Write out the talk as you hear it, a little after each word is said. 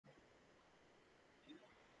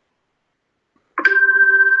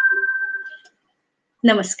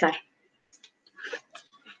Namaskar.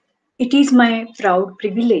 It is my proud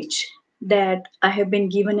privilege that I have been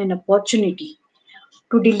given an opportunity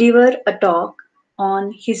to deliver a talk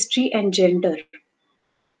on history and gender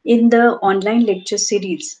in the online lecture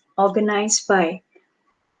series organized by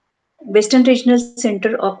Western Regional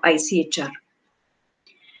Center of ICHR.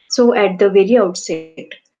 So, at the very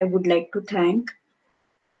outset, I would like to thank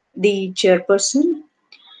the chairperson,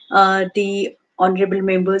 the honorable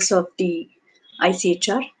members of the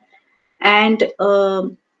ICHR, and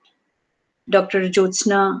Dr.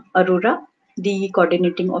 Jyotsna Arora, the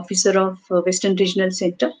coordinating officer of Western Regional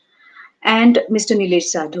Center, and Mr.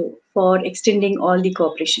 Nilesh Jadhav for extending all the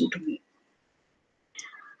cooperation to me.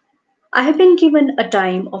 I have been given a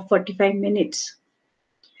time of 45 minutes,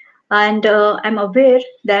 and I'm aware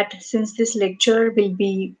that since this lecture will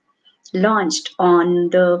be launched on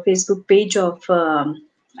the Facebook page of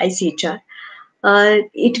ICHR,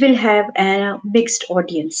 it will have a mixed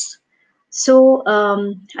audience. So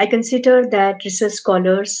I consider that research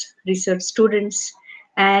scholars, research students,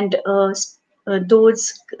 and those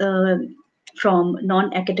from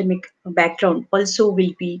non-academic background also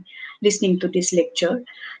will be listening to this lecture.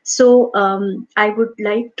 So I would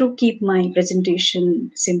like to keep my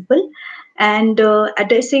presentation simple, and at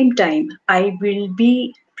the same time, I will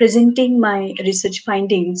be presenting my research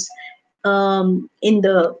findings in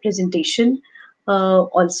the presentation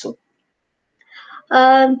also.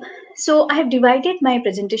 Um, so I have divided my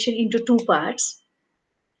presentation into two parts.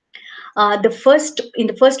 In the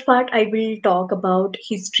first part, I will talk about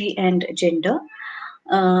history and gender,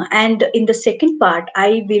 and in the second part,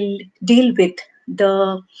 I will deal with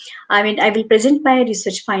I will present my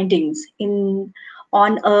research findings in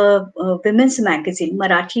on a women's magazine,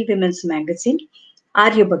 Marathi women's magazine,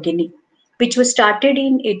 Arya Bhagini, which was started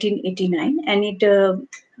in 1889 and it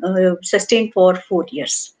sustained for 4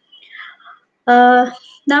 years. Uh,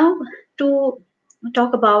 Now, to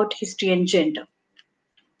talk about history and gender.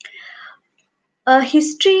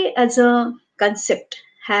 History as a concept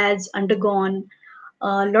has undergone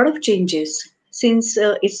a lot of changes since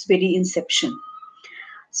its very inception.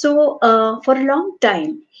 So, for a long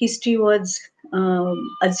time, history was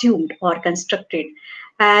assumed or constructed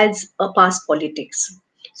as a past politics.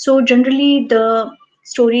 So, generally, the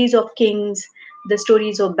stories of kings, the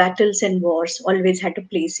stories of battles and wars always had a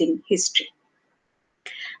place in history.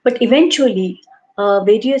 But eventually,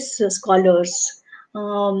 various scholars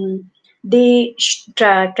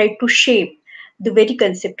tried to shape the very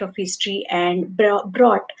concept of history and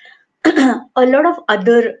brought a lot of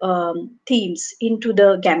other themes into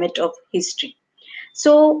the gamut of history.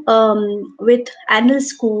 So, with Annal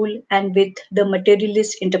School and with the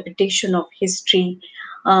materialist interpretation of history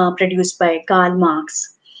produced by Karl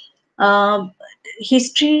Marx, um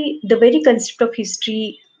the very concept of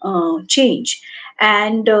history changed,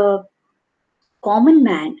 and common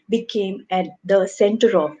man became at the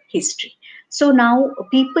center of history. So now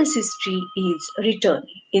people's history is written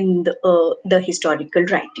in the historical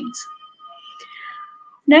writings.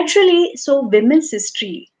 Naturally, so women's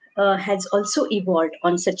history has also evolved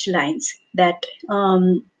on such lines that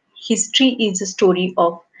history is a story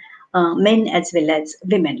of men as well as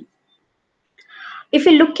women. If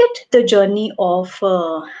we look at the journey of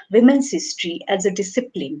women's history as a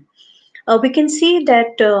discipline, we can see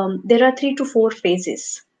that there are 3 to 4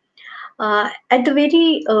 phases. At the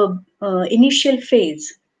very initial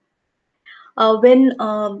phase, when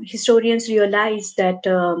historians realize that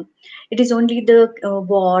it is only the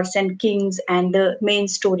wars and kings and the main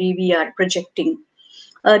story we are projecting,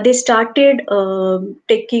 they started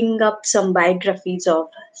taking up some biographies of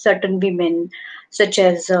certain women, such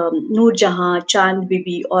as Noor Jahan, Chand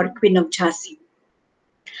Bibi, or Queen of Jhansi.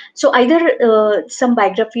 So either some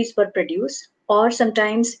biographies were produced, or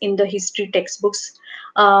sometimes in the history textbooks,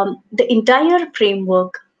 the entire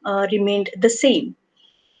framework remained the same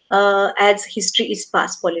as history is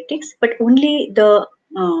past politics, but only the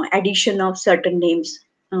addition of certain names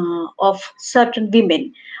of certain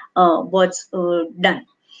women was done.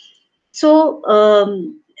 So,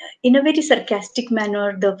 in a very sarcastic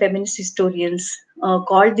manner, the feminist historians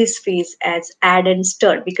call this phase as add and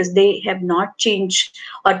stir because they have not changed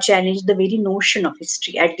or challenged the very notion of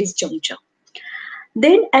history at this juncture.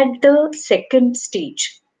 Then, at the second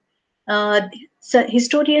stage, so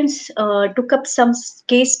historians took up some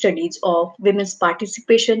case studies of women's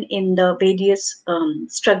participation in the various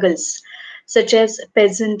struggles, such as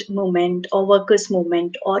peasant movement or workers'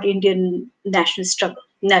 movement or Indian national struggle.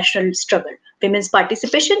 Women's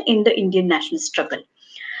participation in the Indian national struggle.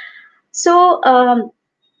 So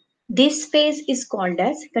this phase is called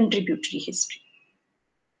as contributory history.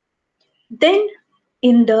 Then,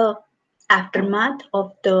 in the aftermath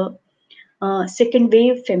of the second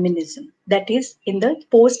wave feminism, that is, in the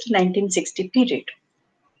post 1960 period.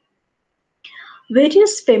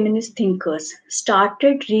 Various feminist thinkers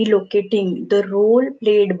started relocating the role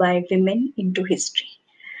played by women into history.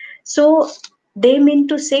 So they mean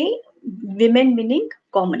to say women meaning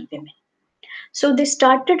common women. So they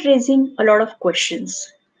started raising a lot of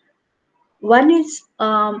questions. One is,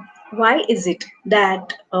 why is it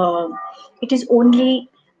that it is only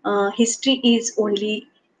history is only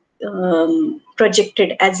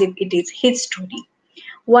projected as if it is his story?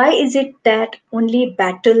 Why is it that only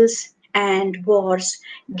battles and wars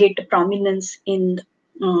get prominence in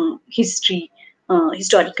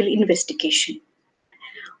historical investigation?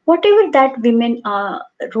 Whatever that women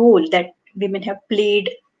role that women have played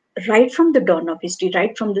right from the dawn of history,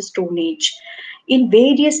 right from the Stone Age, in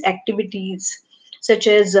various activities such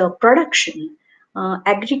as production,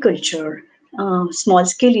 agriculture, small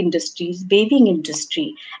scale industries, weaving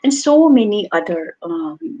industry, and so many other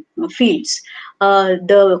fields,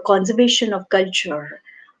 the conservation of culture,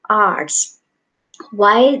 arts,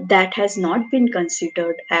 why that has not been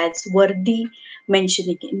considered as worthy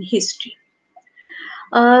mentioning in history.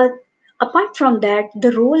 uh, Apart from that,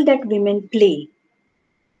 the role that women play,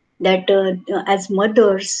 that as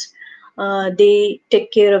mothers, they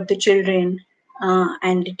take care of the children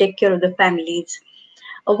and they take care of the families.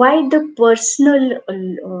 Why the personal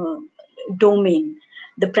domain,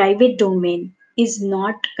 the private domain, is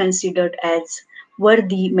not considered as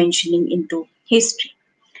worthy mentioning into history.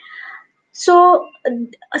 So,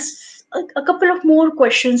 a couple of more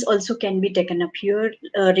questions also can be taken up here,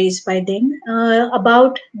 raised by them,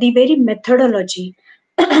 about the very methodology,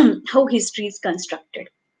 how history is constructed.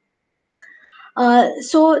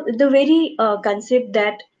 So, the very concept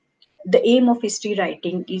that the aim of history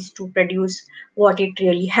writing is to produce what it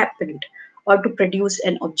really happened or to produce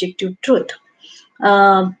an objective truth.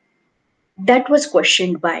 Um that was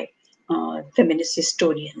questioned by feminist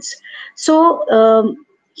historians. So,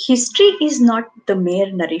 history is not the mere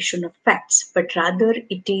narration of facts, but rather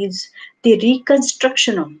it is the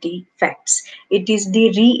reconstruction of the facts. It is the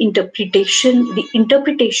reinterpretation, the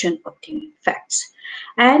interpretation of the facts.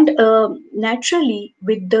 And naturally,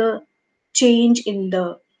 with the change in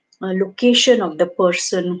the location of the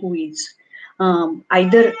person who is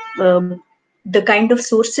either the kind of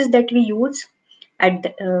sources that we use at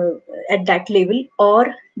that level,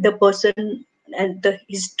 or the person, the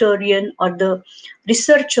historian or the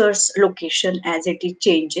researcher's location as it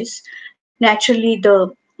changes, naturally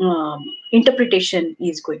the interpretation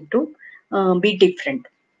is going to be different.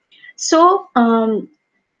 So,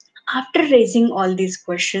 after raising all these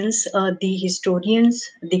questions, the historians,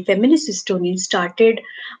 the feminist historians, started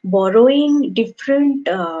borrowing different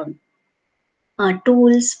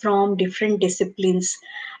tools from different disciplines,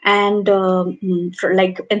 and for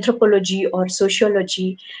like anthropology or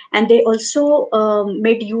sociology, and they also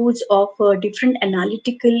made use of different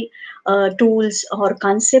analytical tools or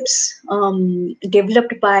concepts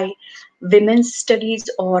developed by women's studies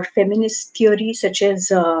or feminist theory, such as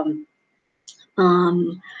um,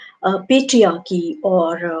 patriarchy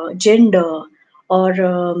or gender or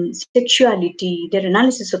sexuality, their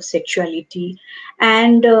analysis of sexuality,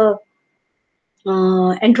 and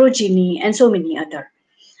androgyny, and so many other.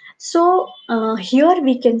 So, here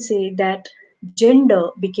we can say that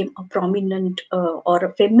gender became a prominent, or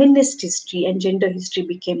a feminist history, and gender history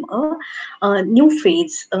became a new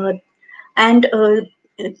phase. And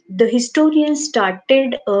The historians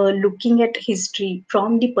started looking at history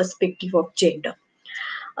from the perspective of gender.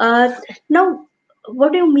 Uh, Now,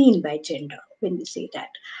 what do you mean by gender when you say that?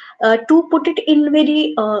 To put it in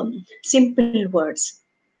very simple words,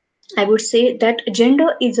 I would say that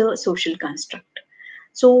gender is a social construct.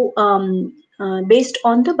 So, based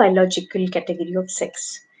on the biological category of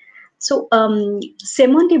sex. So,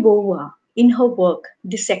 Simone de Beauvoir, in her work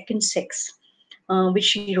 *The Second Sex*, which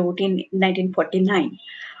she wrote in 1949,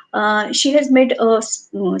 she has made a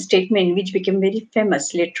statement which became very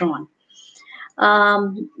famous later on,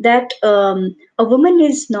 that a woman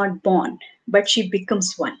is not born, but she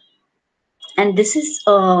becomes one. And this is,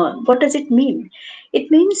 what does it mean?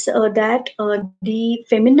 It means that the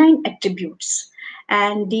feminine attributes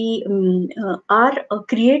and the are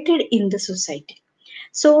created in the society.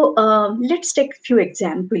 So, let's take a few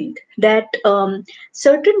examples that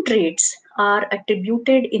certain traits are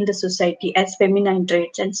attributed in the society as feminine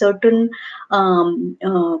traits, and certain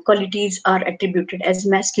qualities are attributed as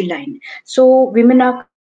masculine. So, women are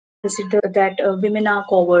considered that women are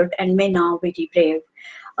coward and men are very brave.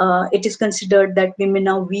 It is considered that women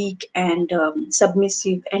are weak and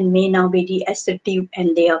submissive, and men are very assertive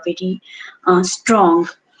and they are very strong.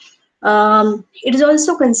 It is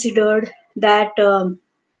also considered that uh,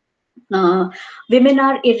 women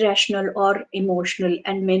are irrational or emotional,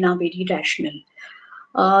 and men are very rational.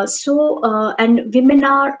 And women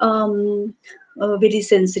are very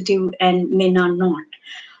sensitive, and men are not.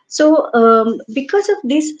 So, because of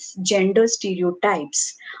these gender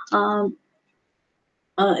stereotypes, um,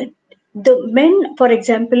 uh, the men, for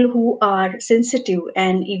example, who are sensitive,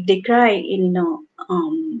 and if they cry in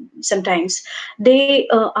sometimes, they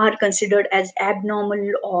are considered as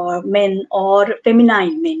abnormal or men or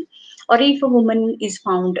feminine men. Or if a woman is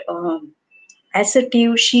found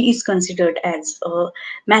assertive, she is considered as a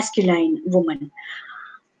masculine woman.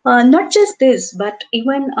 Not just this, but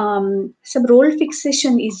even some role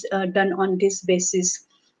fixation is done on this basis,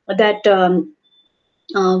 that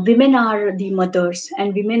women are the mothers,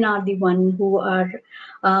 and women are the one who are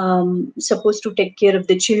supposed to take care of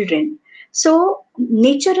the children. So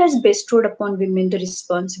nature has bestowed upon women the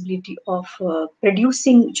responsibility of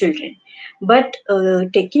producing children, but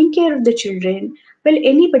taking care of the children, well,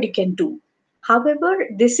 anybody can do. However,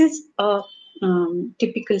 this is a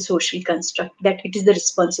typical social construct that it is the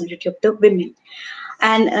responsibility of the women,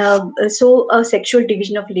 and so a sexual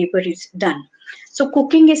division of labor is done. So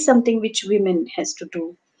cooking is something which women has to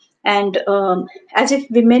do, and as if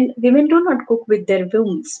women do not cook with their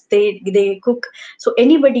wombs, they cook. So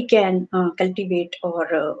anybody can cultivate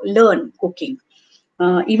or learn cooking.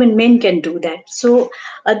 Even men can do that. So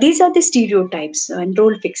these are the stereotypes and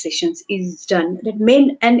role fixations is done that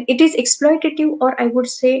men, and it is exploitative, or I would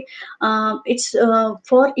say it's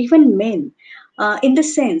for even men. In the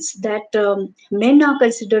sense that men are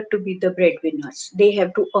considered to be the breadwinners. They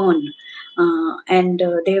have to earn, and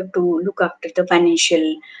they have to look after the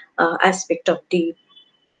financial aspect of the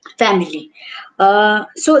family.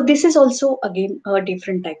 So this is also again a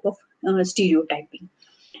different type of stereotyping.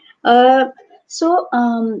 Uh, so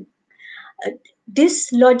uh,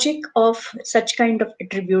 this logic of such kind of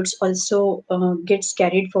attributes also gets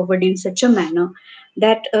carried forward in such a manner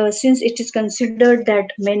that since it is considered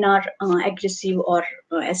that men are aggressive or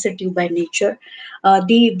assertive by nature,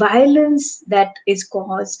 the violence that is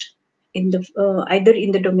caused in the either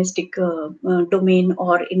in the domestic domain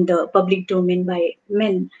or in the public domain by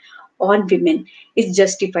men on women is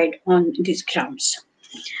justified on these grounds.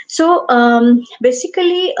 So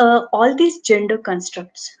basically, all these gender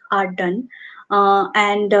constructs are done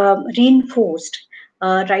and reinforced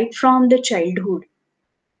right from the childhood.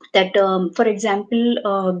 That, for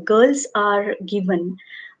example, girls are given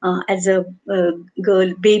as a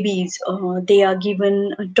girl babies. They are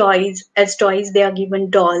given toys as toys. They are given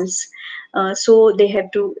dolls. So they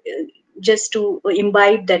have to just to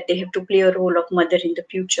imbibe that they have to play a role of mother in the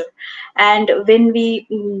future. And when we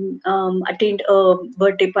attend a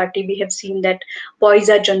birthday party, we have seen that boys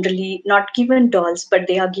are generally not given dolls, but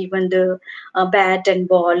they are given the bat and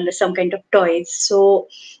ball, some kind of toys. So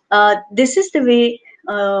this is the way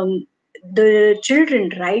the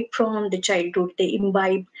children, right from the childhood, they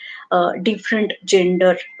imbibe different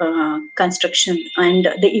gender construction, and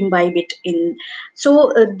they imbibe it in.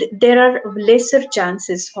 So there are lesser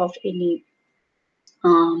chances of any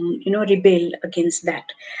rebel against that.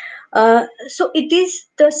 So it is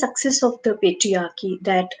the success of the patriarchy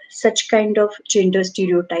that such kind of gender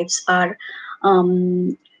stereotypes are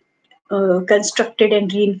constructed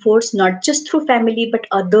and reinforced, not just through family but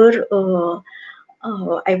other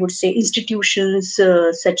I would say institutions,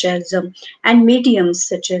 such as and mediums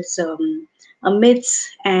such as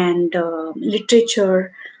myths and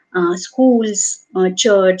literature, schools,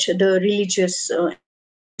 church, the religious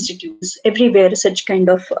institutions, everywhere such kind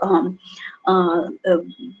of uh, uh,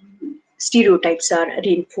 stereotypes are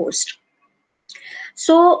reinforced.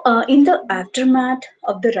 So, in the aftermath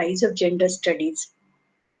of the rise of gender studies,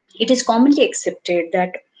 it is commonly accepted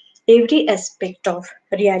that every aspect of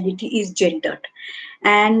reality is gendered,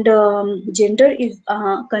 and gender is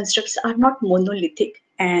constructs are not monolithic,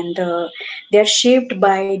 and they are shaped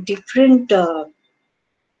by different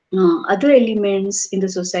other elements in the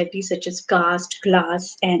society, such as caste,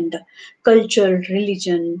 class, and culture,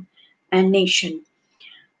 religion, and nation.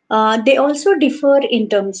 They also differ in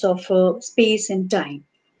terms of space and time.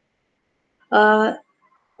 Uh,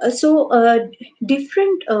 so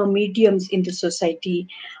different mediums in the society,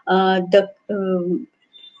 the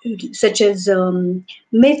such as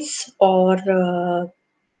myths or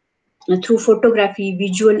through photography,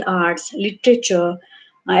 visual arts, literature,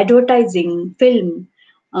 advertising, film,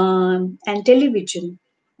 and television.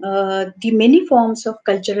 The many forms of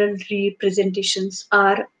cultural representations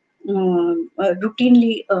are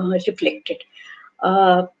routinely reflected.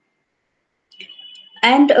 Uh,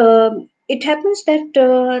 and it happens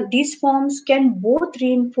that these forms can both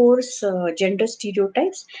reinforce gender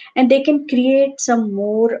stereotypes, and they can create some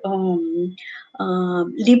more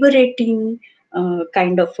liberating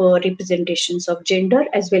kind of representations of gender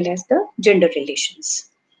as well as the gender relations.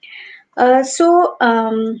 So,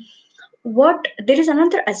 what there is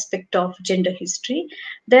another aspect of gender history,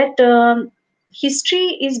 that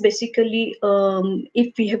history is basically,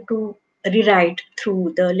 if we have to rewrite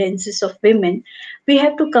through the lenses of women, we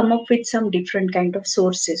have to come up with some different kind of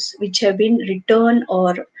sources which have been written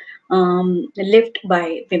or left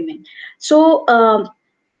by women. So,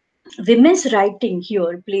 women's writing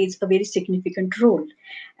here plays a very significant role,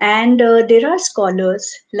 and there are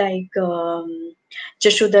scholars like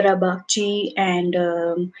Jashodhara Bagchi and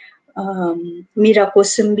Meera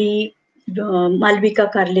Kosambi,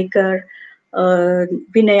 Malvika Karlekar,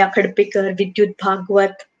 Vinaya Khadpekar, Vidyut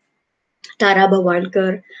Bhagwat, Tara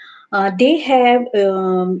Bawalkar. They have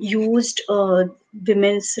used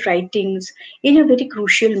women's writings in a very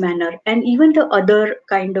crucial manner, and even the other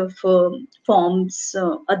kind of forms,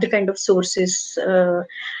 other kind of sources,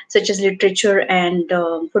 such as literature and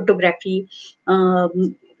photography,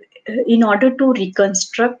 um, in order to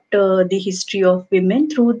reconstruct the history of women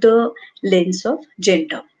through the lens of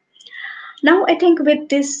gender. Now, I think with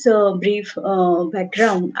this brief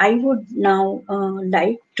background, I would now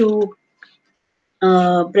like to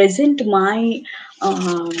present my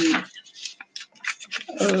um,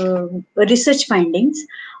 research findings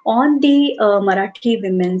on the Marathi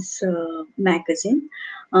women's magazine,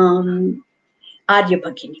 um, Arya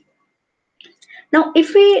Bhagini. Now,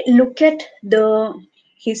 if we look at the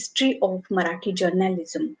history of Marathi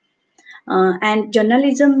journalism, and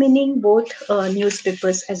journalism meaning both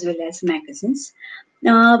newspapers as well as magazines.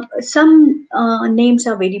 Some names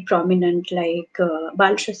are very prominent, like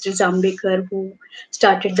Balshastri Zambekar, who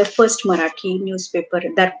started the first Marathi newspaper,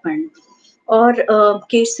 Darpan, or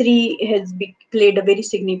Kesari has played a very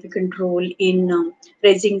significant role in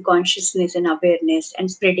raising consciousness and awareness and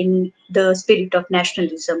spreading the spirit of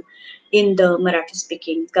nationalism in the Marathi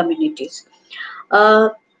speaking communities. Uh,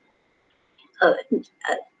 uh,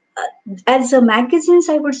 as magazines,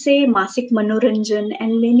 I would say Masik Manoranjan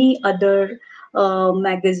and many other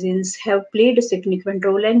magazines have played a significant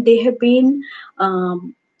role, and they have been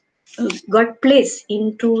got place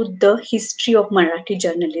into the history of Marathi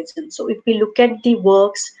journalism. So, if we look at the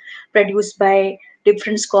works produced by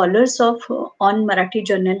different scholars of on Marathi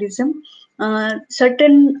journalism,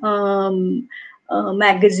 certain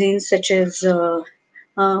magazines such as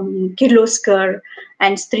Kirloskar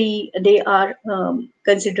and Stree, they are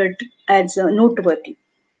considered as noteworthy.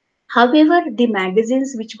 However, the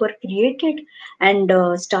magazines which were created and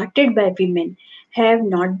started by women have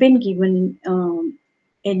not been given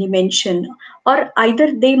any mention, or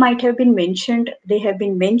either they might have been mentioned, they have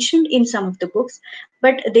been mentioned in some of the books,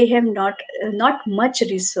 but they have not much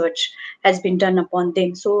research has been done upon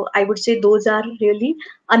them. So I would say those are really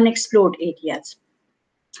unexplored areas.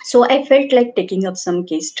 So I felt like taking up some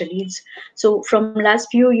case studies. So from last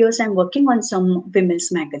few years I'm working on some women's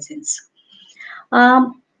magazines.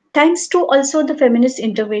 Thanks to also the feminist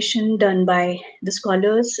intervention done by the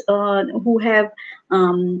scholars who have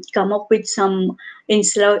come up with some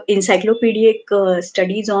encyclopedic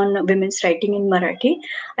studies on women's writing in Marathi.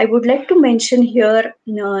 I would like to mention here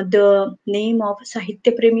the name of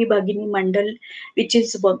Sahitya Premi Bhagini Mandal, which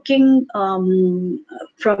is working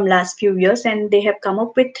from last few years, and they have come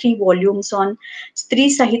up with 3 volumes on Stri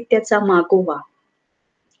Sahityacha Magova,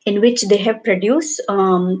 in which they have produced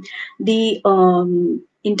the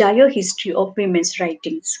entire history of women's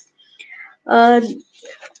writings. Uh,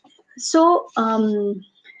 so,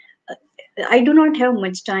 I do not have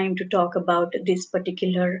much time to talk about this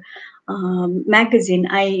particular magazine.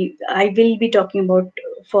 I will be talking about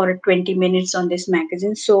for 20 minutes on this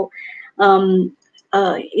magazine. So,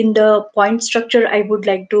 in the point structure, I would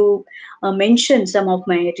like to mention some of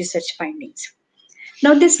my research findings.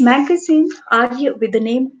 Now, this magazine, Arya, with the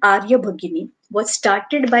name Arya Bhagini, was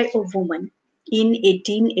started by a woman in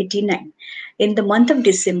 1889. In the month of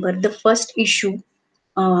December, the first issue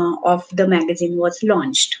of the magazine was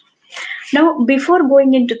launched. Now, before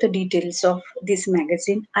going into the details of this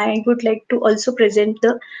magazine, I would like to also present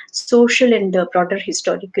the social and the broader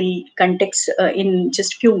historical context in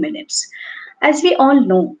just few minutes. As we all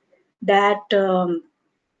know, that uh,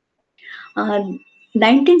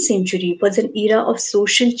 19th century was an era of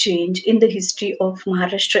social change in the history of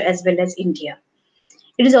Maharashtra as well as India.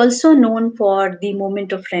 It is also known for the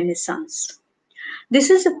moment of Renaissance. This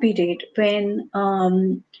is a period when,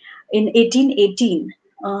 in 1818,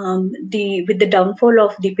 with the downfall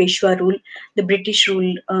of the Peshwa rule, the British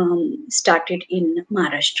rule started in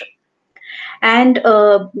Maharashtra. And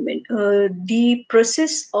the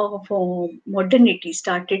process of modernity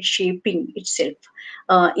started shaping itself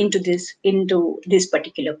into this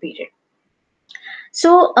particular period.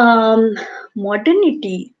 So,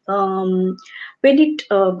 modernity, when it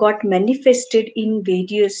got manifested in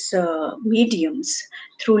various mediums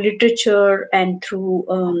through literature and through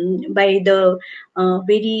by the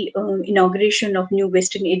very inauguration of new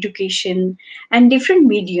Western education and different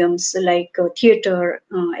mediums like theater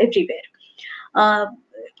everywhere. Uh,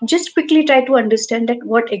 just quickly try to understand that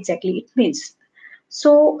what exactly it means.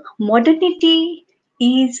 So, modernity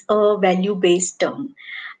is a value based term,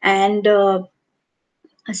 and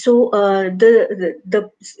so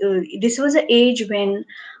this was an age when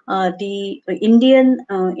the Indian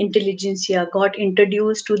intelligentsia got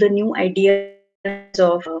introduced to the new ideas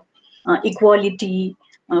of equality,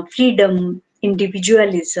 freedom,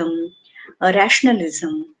 individualism,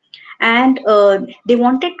 rationalism, and they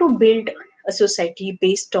wanted to build a society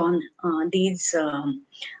based on these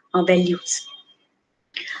values.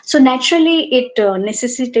 So naturally, it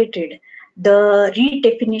necessitated the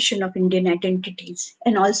redefinition of Indian identities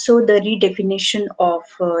and also the redefinition of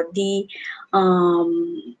the,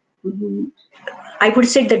 um, I would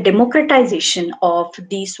say, the democratization of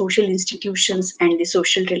the social institutions and the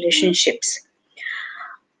social relationships.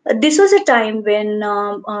 This was a time when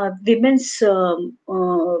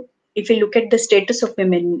if you look at the status of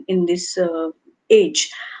women in this age,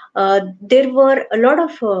 there were a lot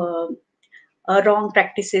of wrong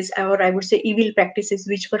practices, or I would say evil practices,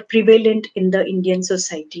 which were prevalent in the Indian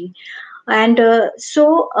society. And if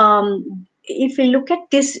we look at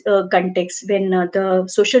this context, when the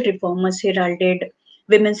social reformers heralded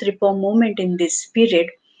women's reform movement in this period,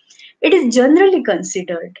 it is generally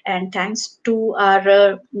considered, and thanks to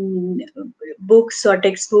our books or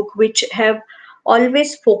textbook, which have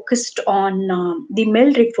always focused on the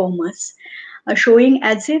male reformers, showing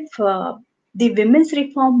as if the women's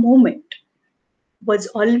reform movement was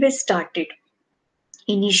always started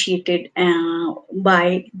initiated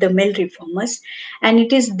by the male reformers, and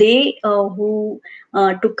it is they who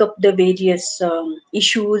took up the various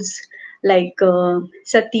issues like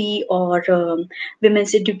sati or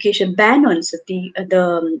women's education, ban on sati,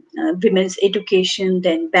 the women's education,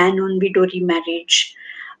 then ban on widow remarriage,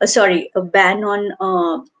 sorry, a ban on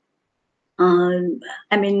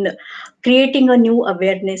I mean, creating a new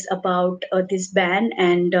awareness about this ban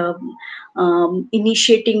and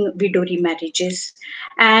initiating widow remarriages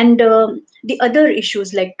and the other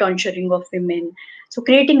issues like torturing of women. So,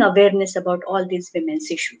 creating awareness about all these women's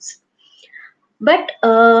issues. But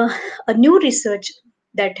a new research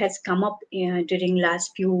that has come up during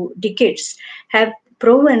last few decades have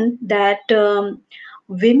proven that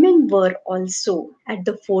women were also at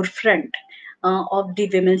the forefront of the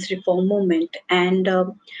women's reform movement. And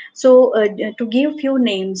to give few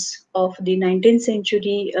names of the 19th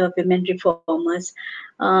century women reformers,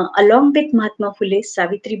 along with Mahatma Phule,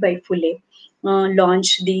 Savitri Bai Phule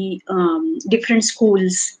launched the different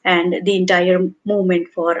schools and the entire movement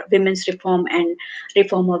for women's reform and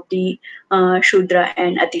reform of the Shudra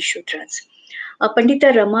and Atishudras.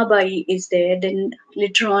 Pandita Ramabai is there. Then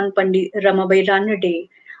later on, Pandit Ramabai Ranade,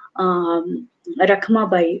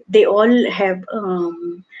 Rakhmabai, they all have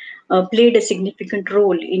played a significant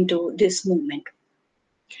role into this movement.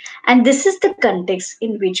 And this is the context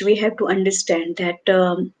in which we have to understand that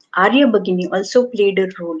Arya Bhagini also played a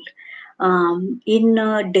role in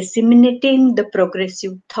disseminating the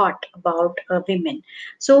progressive thought about women.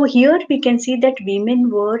 So here we can see that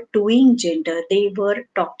women were doing gender, they were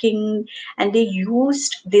talking, and they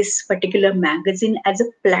used this particular magazine as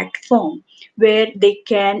a platform where they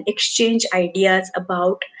can exchange ideas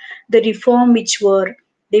about the reform which were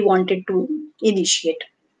they wanted to initiate,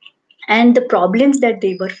 and the problems that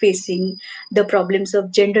they were facing, the problems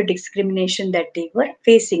of gender discrimination that they were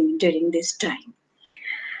facing during this time.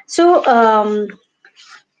 So,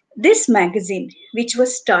 this magazine, which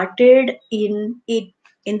was started in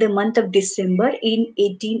the month of December in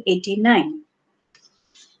 1889,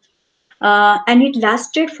 and it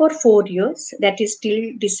lasted for 4 years, that is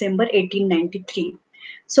till December 1893.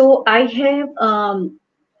 So, I have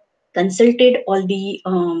consulted all the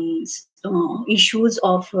issues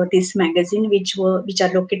of this magazine, which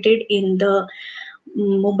are located in the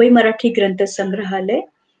Mumbai Marathi Grantha Sangrahalaya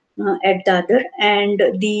at Dadar and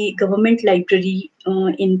the government library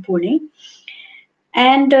in Pune.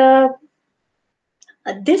 And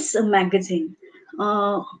this magazine,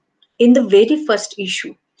 uh, in the very first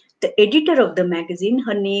issue, the editor of the magazine,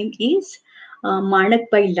 her name is Manak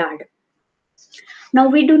Bai Lad. Now,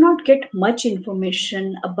 we do not get much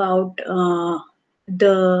information about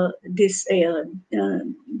the this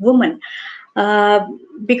woman uh,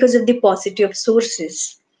 because of the positive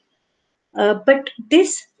sources. But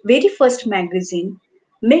this very first magazine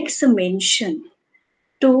makes a mention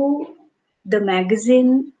to the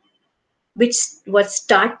magazine which was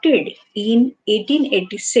started in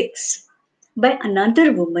 1886 by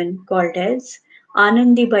another woman called as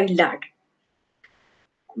Anandibai Lad,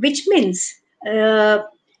 which means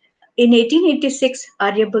in 1886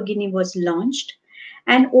 Aryabhagini was launched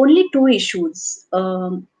and only two issues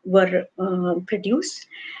were produced,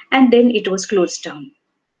 and then it was closed down.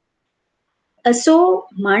 So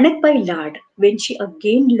Manakbai Lad, when she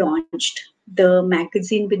again launched the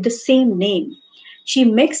magazine with the same name, she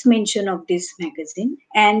makes mention of this magazine,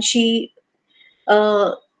 and she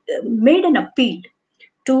uh, made an appeal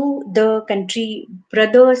to the country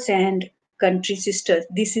brothers and country sisters.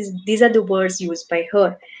 These are the words used by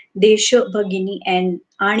her, Desha Bhagini and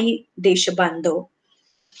Ani Desha Bandhav.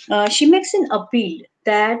 She makes an appeal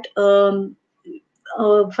that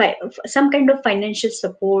some kind of financial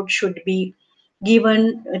support should be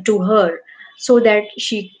given to her so that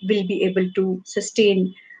she will be able to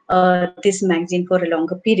sustain this magazine for a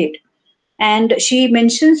longer period. And she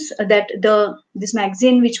mentions that this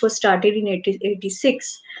magazine, which was started in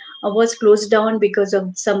 1886, was closed down because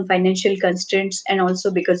of some financial constraints and also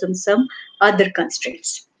because of some other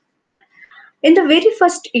constraints. In the very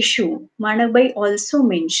first issue, Manabai also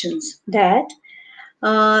mentions that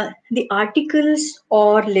the articles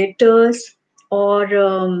or letters or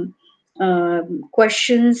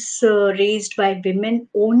questions raised by women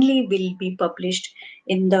only will be published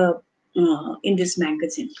in the in this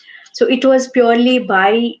magazine. So it was purely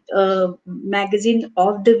by magazine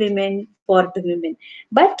of the women for the women,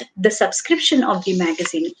 but the subscription of the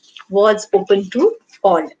magazine was open to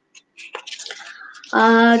all.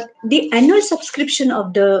 The annual subscription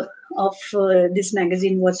of the of this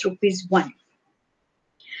magazine was rupees 1.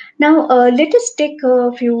 Now, let us take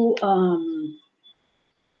a few uh,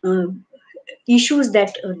 issues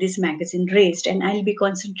that this magazine raised, and I'll be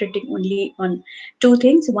concentrating only on two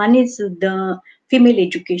things. One is the female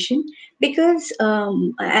education, because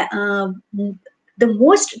the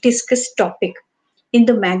most discussed topic in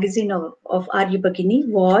the magazine of Aryabhagini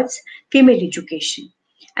was female education.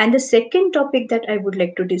 And the second topic that I would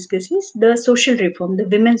like to discuss is the social reform, the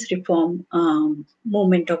women's reform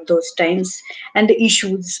movement of those times, and the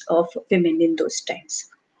issues of women in those times.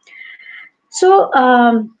 So,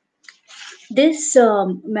 this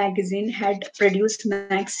magazine had produced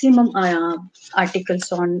maximum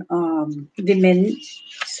articles on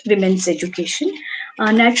women's education,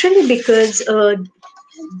 naturally because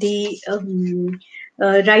the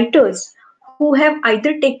writers who have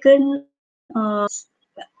either taken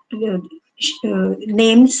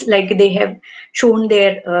names, like they have shown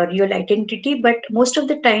their real identity, but most of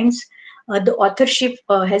the times the authorship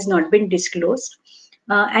has not been disclosed.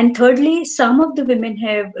 And thirdly, some of the women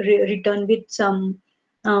have returned with some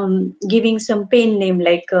giving some pen name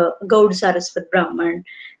like Gaud Saraswat Brahman,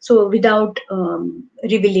 so without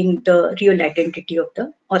revealing the real identity of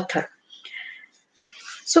the author.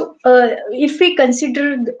 So, if we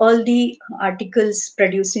consider all the articles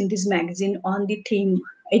produced in this magazine on the theme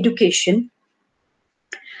education,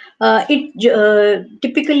 it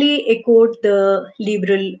typically echoed the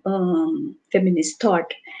liberal feminist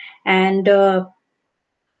thought, and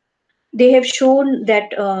they have shown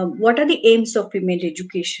that what are the aims of female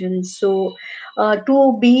education. So,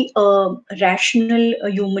 to be rational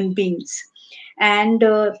human beings, and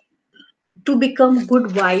to become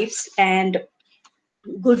good wives and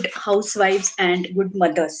good housewives and good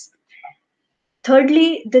mothers.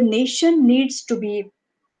 Thirdly, the nation needs to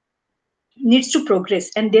progress,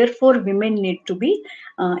 and therefore women need to be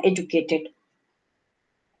educated.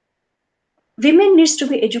 Women needs to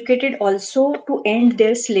be educated also to end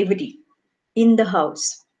their slavery in the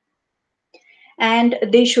house, and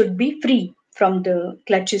they should be free from the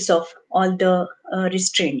clutches of all the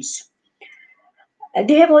restraints.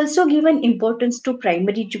 They have also given importance to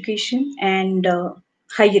primary education and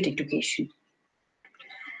higher education.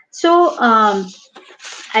 So,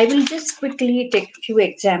 I will just quickly take a few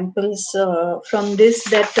examples from this,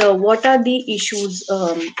 that what are the issues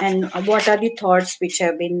and what are the thoughts which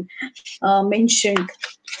have been mentioned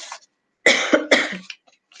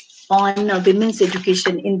on women's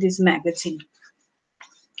education in this magazine.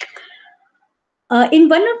 In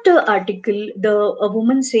one of the article, a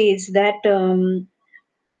woman says that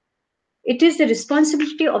it is the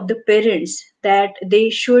responsibility of the parents that they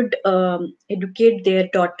should educate their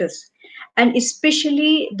daughters, and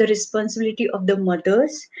especially the responsibility of the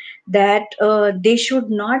mothers, that they should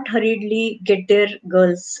not hurriedly get their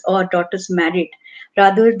girls or daughters married,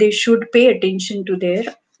 Rather, they should pay attention to their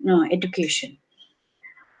education.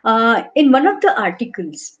 In one of the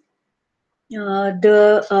articles,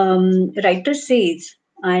 the writer says,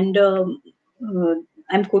 and uh,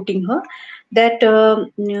 I'm quoting her, that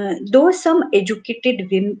though some educated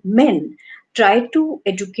men try to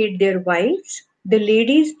educate their wives, the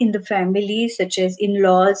ladies in the family, such as in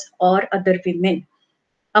laws or other women,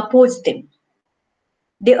 oppose them.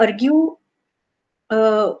 They argue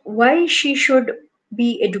why she should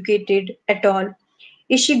be educated at all.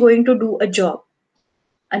 Is she going to do a job?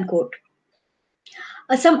 Unquote.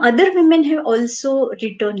 Some other women have also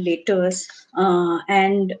written letters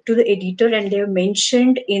and to the editor, and they have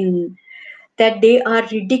mentioned in that they are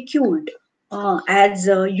ridiculed as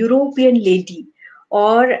a European lady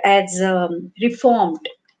or as a reformed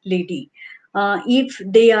lady if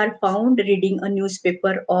they are found reading a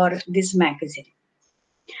newspaper or this magazine.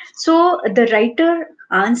 So the writer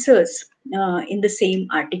answers in the same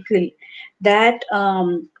article that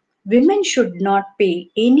women should not pay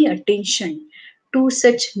any attention to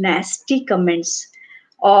such nasty comments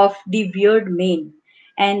of the weird men,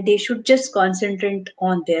 and they should just concentrate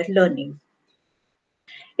on their learning.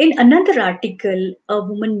 In another article, a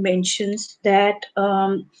woman mentions that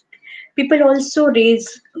people also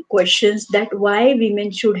raise questions that why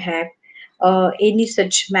women should have any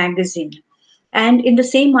such magazine. And in the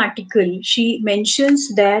same article, she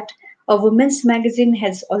mentions that a women's magazine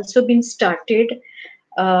has also been started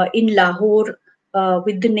in Lahore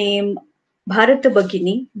with the name Bharat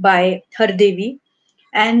Bhagini by Hardevi.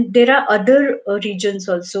 And there are other regions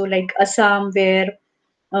also, like Assam, where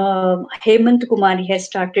Hemant Kumari has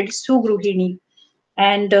started Sugruhini,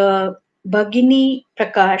 and Bhagini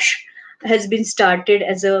Prakash has been started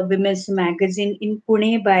as a women's magazine in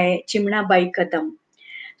Pune by Chimna Bai Kadam.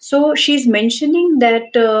 So she's mentioning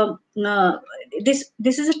that this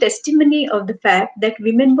is a testimony of the fact that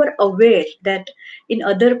women were aware that in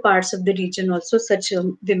other parts of the region also such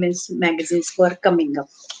women's magazines were coming up.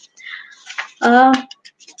 Uh,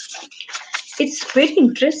 it's very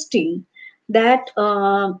interesting that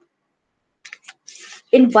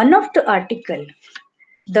in one of the article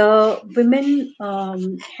the women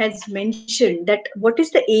has mentioned that what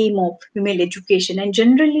is the aim of female education, and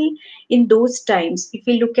generally in those times if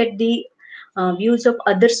we look at the views of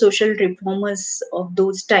other social reformers of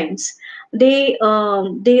those times, they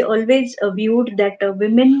always viewed that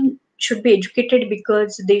women should be educated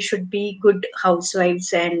because they should be good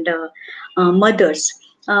housewives and mothers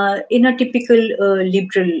in a typical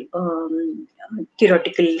liberal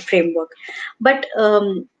theoretical framework. But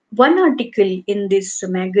one article in this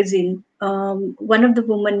magazine, one of the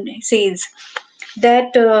women says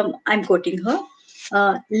that I'm quoting her: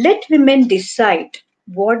 "Let women decide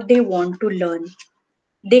what they want to learn.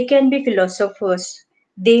 They can be philosophers.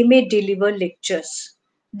 They may deliver lectures.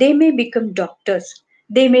 They may become doctors.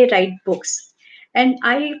 They may write books." And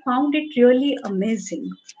I found it really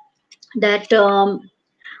amazing that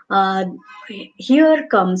uh, here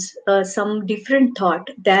comes some different thought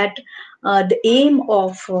that the aim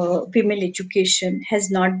of female education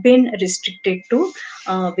has not been restricted to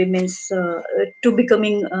women's to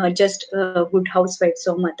becoming just good housewives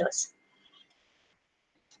or mothers.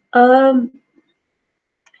 Um,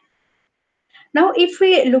 Now, if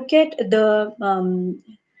we look at uh,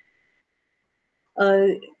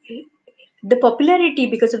 the popularity,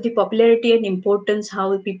 because of the popularity and importance,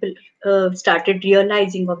 how people started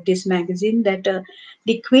realizing of this magazine, that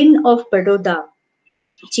the Queen of Baroda,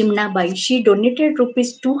 Chimnabai, she donated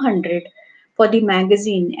rupees 200 for the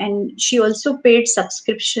magazine, and she also paid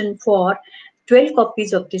subscription for 12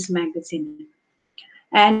 copies of this magazine.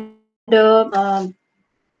 And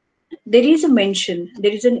there is a mention,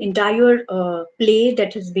 there is an entire play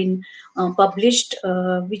that has been published,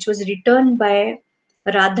 which was written by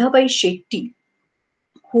Radhabai Shetty,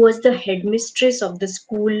 who was the headmistress of the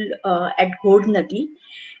school at Godnadi,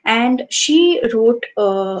 and she wrote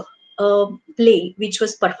a play which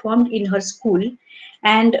was performed in her school.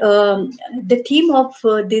 And the theme of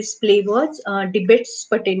this play was debates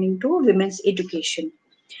pertaining to women's education.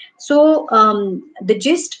 So, the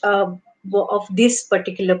gist of this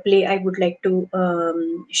particular play, I would like to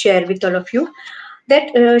share with all of you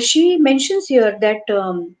that she mentions here that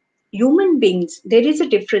human beings, there is a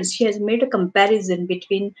difference. She has made a comparison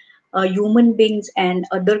between human beings and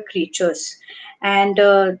other creatures, and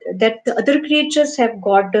that the other creatures have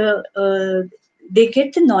got they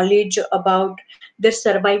get the knowledge about their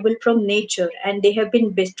survival from nature, and they have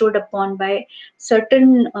been bestowed upon by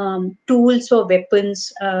certain tools or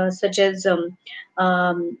weapons, such as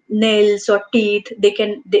nails or teeth.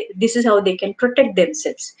 This is how they can protect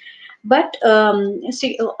themselves. But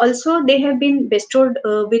see, also they have been bestowed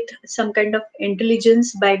with some kind of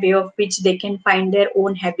intelligence by way of which they can find their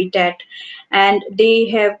own habitat, and they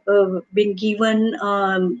have been given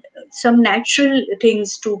some natural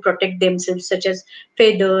things to protect themselves, such as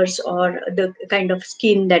feathers or the kind of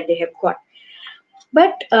skin that they have got.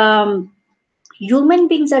 But human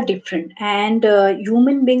beings are different, and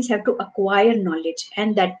human beings have to acquire knowledge,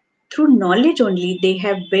 and that through knowledge only they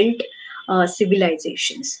have built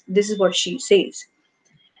civilizations. This is what she says.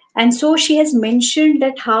 And so she has mentioned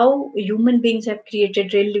that how human beings have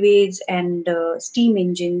created railways and steam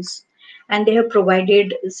engines, and they have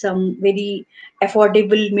provided some very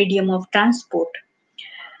affordable medium of transport.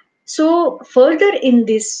 So further in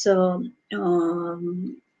this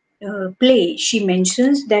play, she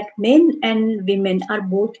mentions that men and women are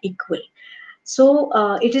both equal. So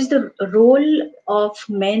it is the role of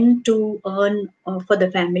men to earn for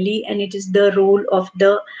the family, and it is the role of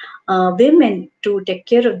the women to take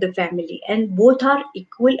care of the family. And both are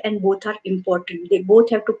equal and both are important. They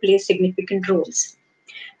both have to play significant roles.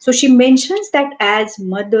 So she mentions that as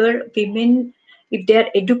mother, women, if they are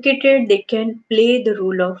educated, they can play the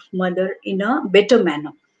role of mother in a better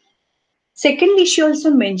manner. Secondly, she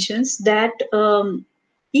also mentions that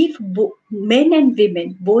if men and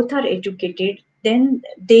women both are educated, then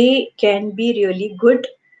they can be really good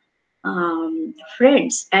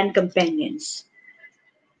friends and companions.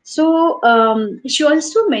 So she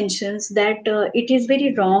also mentions that it is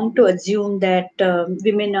very wrong to assume that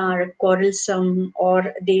women are quarrelsome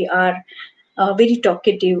or they are very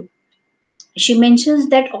talkative. She mentions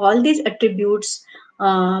that all these attributes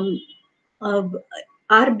um, uh,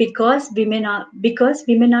 are because women are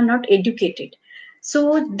not educated.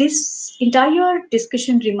 So this entire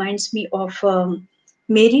discussion reminds me of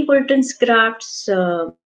Mary Wollstonecraft's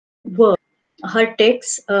her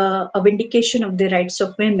text, A Vindication of the Rights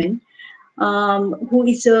of Women, who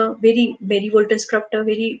is a very Mary Wollstonecraft, a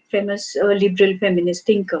very famous liberal feminist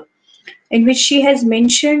thinker, in which she has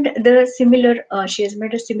mentioned the similar, she has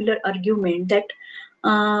made a similar argument that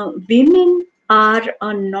women are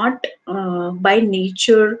not by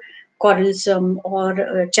nature quarrelsome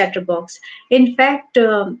or chatterbox. In fact,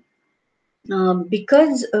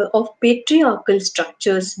 because of patriarchal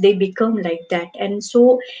structures, they become like that. And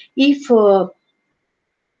so, if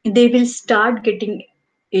they will start getting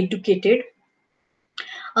educated,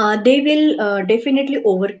 they will definitely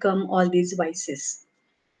overcome all these vices.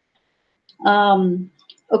 Um,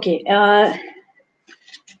 okay.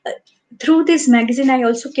 Through this magazine, I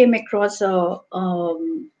also came across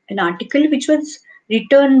an article which was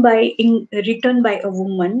written by a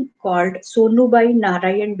woman called Sonubai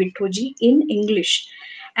Narayan Bithoji in English,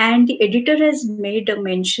 and the editor has made a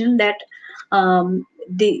mention that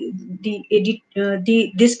the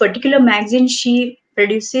this particular magazine, she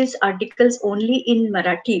produces articles only in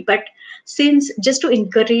Marathi, but since just to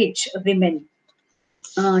encourage women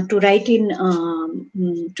to write in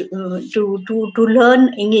to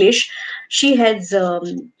learn English, she has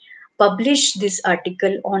published this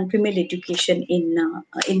article on female education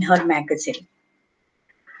in her magazine.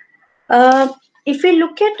 Uh, if we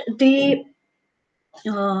look at the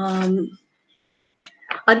um,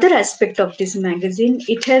 other aspect of this magazine,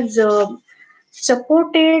 it has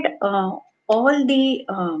supported all the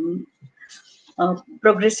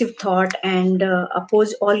progressive thought and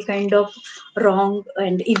oppose all kind of wrong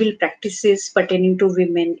and evil practices pertaining to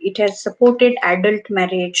women. It has supported adult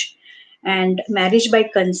marriage and marriage by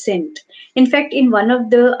consent. In fact, in one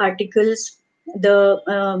of the articles, the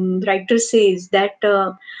writer says that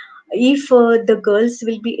if the girls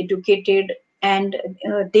will be educated and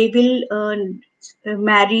they will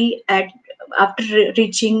marry at after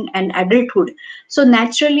reaching an adulthood, so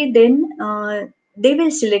naturally then they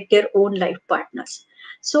will select their own life partners.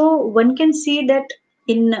 So one can see that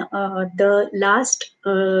in the last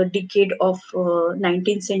decade of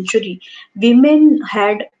 19th century, women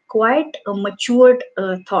had quite matured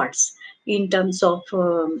thoughts in terms of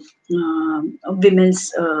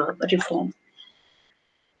women's reform.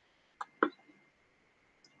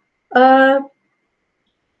 Uh,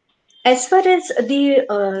 as far as the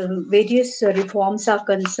various reforms are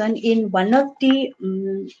concerned, in one of the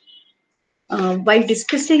while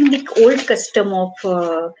discussing the old custom of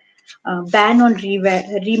ban on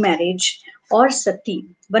remarriage or sati,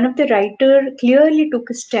 one of the writer clearly took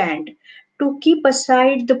a stand to keep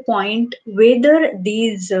aside the point whether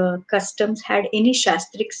these customs had any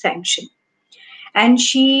shastric sanction. And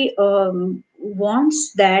she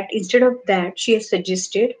wants that instead of that, she has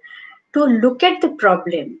suggested to look at the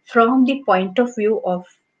problem from the point of view of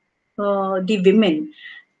the women,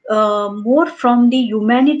 more from the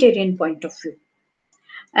humanitarian point of view.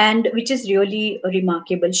 and which is really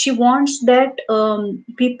remarkable. She wants that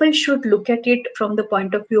people should look at it from the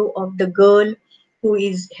point of view of the girl who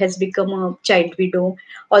is has become a child widow,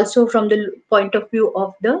 also from the point of view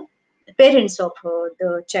of the parents of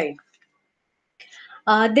the child.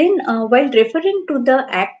 Then, while referring to the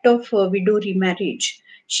act of widow remarriage,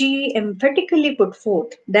 she emphatically put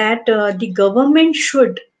forth that the government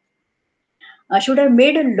should have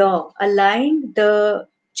made a law allowing the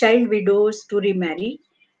child widows to remarry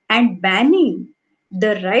and banning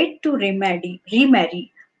the right to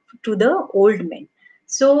remarry to the old men.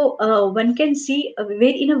 So one can see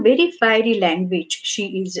in a very fiery language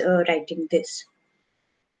she is writing this.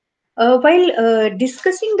 While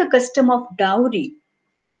discussing the custom of dowry,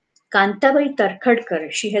 Kantabai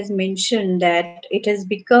Tarkhadkar, she has mentioned that it has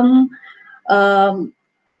become, um,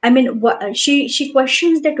 I mean, she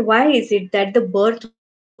questions that why is it that the birth of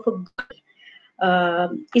a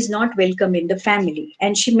girl is not welcome in the family,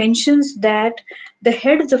 and she mentions that the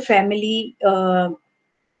head of the family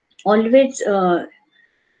always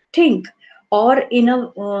think, or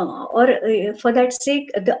for that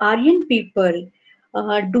sake, the Aryan people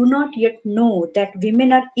do not yet know that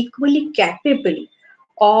women are equally capable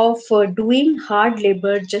of doing hard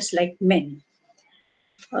labor just like men.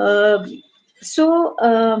 Um so,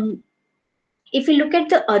 if you look at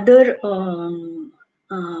the other, um,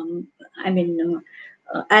 I mean,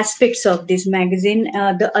 aspects of this magazine,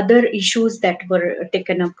 the other issues that were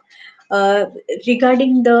taken up uh,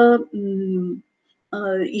 regarding the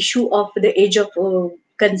issue of the age of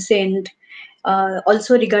consent,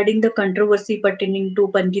 also regarding the controversy pertaining to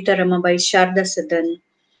Pandita Ramabai's Sharda Sadan,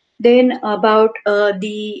 then about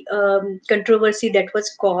the controversy that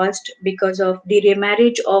was caused because of the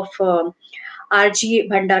remarriage of R.G.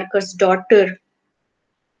 Bhandarkar's daughter,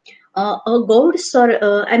 goats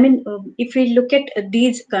or I mean, if we look at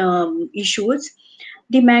these issues,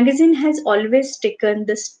 the magazine has always taken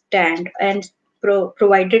the stand and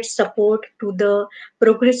provided support to the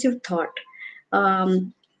progressive thought.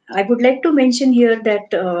 um, I would like to mention here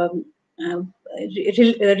that uh,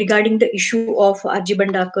 regarding the issue of Arji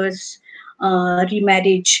Bandakar's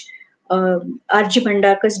remarriage, Arji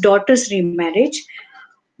Bandakar's daughter's remarriage,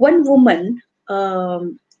 one woman,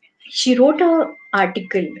 um, she wrote a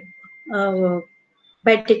article uh,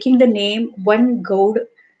 by taking the name One Gaud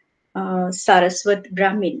Saraswat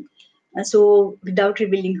Brahmin, so without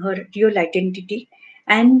revealing her real identity.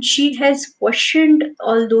 And she has questioned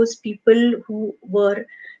all those people who were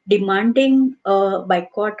demanding a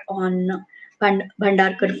boycott on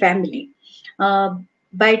Bhandarkar family uh,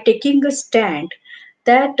 by taking a stand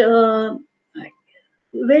that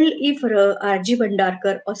well, if R.G.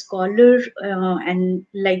 Bhandarkar, a scholar and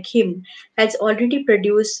like him, has already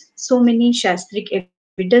produced so many Shastric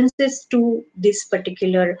evidences to this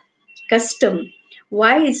particular custom,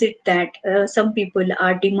 why is it that some people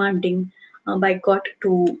are demanding boycott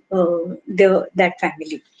to that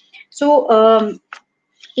family? So,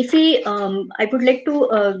 if we, I would like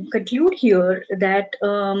to conclude here that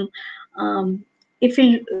if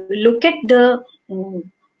we look at the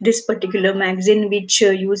this particular magazine, which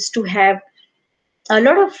used to have a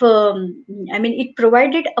lot of I mean, it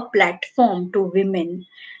provided a platform to women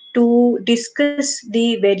to discuss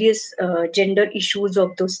the various gender issues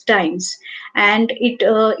of those times, and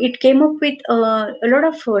it came up with a lot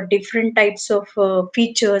of different types of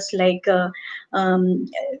features like um,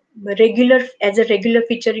 regular as a regular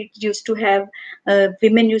feature. It used to have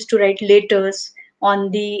women used to write letters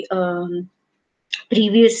on the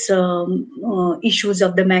previous issues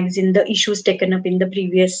of the magazine, the issues taken up in the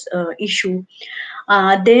previous issue.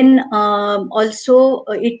 Then also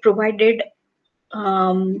it provided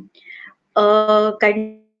a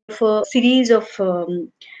kind of a series of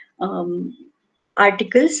um,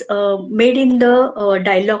 articles made in the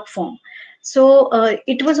dialogue form. So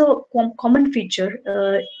it was a common feature.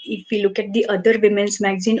 If we look at the other women's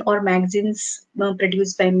magazine or magazines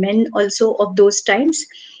produced by men also of those times,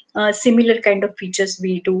 similar kind of features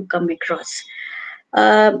we do come across.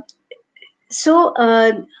 Uh, so,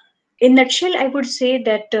 in nutshell, I would say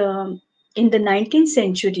that in the 19th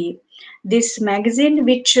century, this magazine,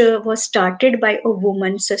 which was started by a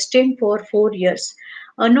woman, sustained for 4 years.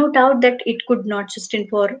 No doubt that it could not sustain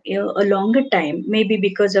for a longer time, maybe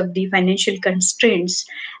because of the financial constraints,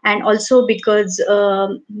 and also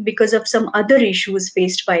because of some other issues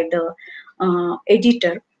faced by the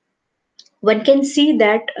editor. One can see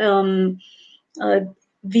that uh,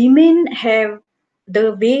 women have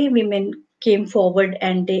the way women came forward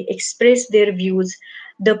and they expressed their views,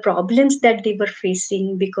 the problems that they were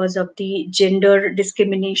facing because of the gender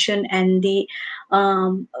discrimination and the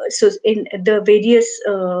so in the various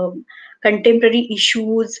contemporary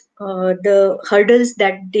issues, the hurdles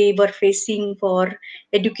that they were facing for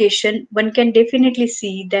education, one can definitely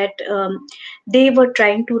see that they were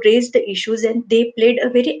trying to raise the issues, and they played a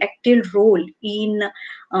very active role in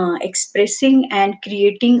expressing and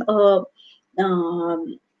creating a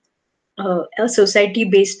society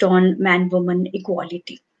based on man woman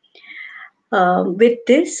equality. With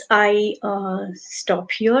this, I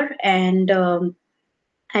stop here, and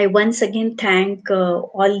I once again thank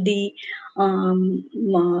all the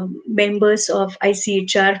members of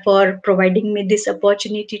ICHR for providing me this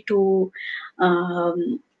opportunity to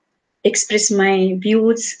um, express my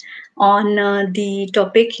views on the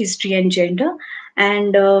topic history and gender.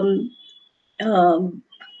 And um,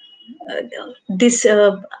 this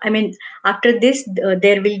I mean, after this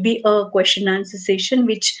there will be a question answer session,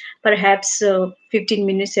 which perhaps 15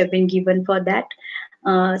 minutes have been given for that,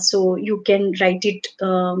 so you can write it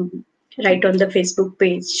right on the Facebook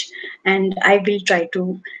page, and I will try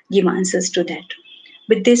to give answers to that.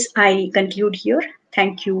 With this, I conclude here.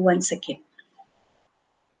 Thank you once again.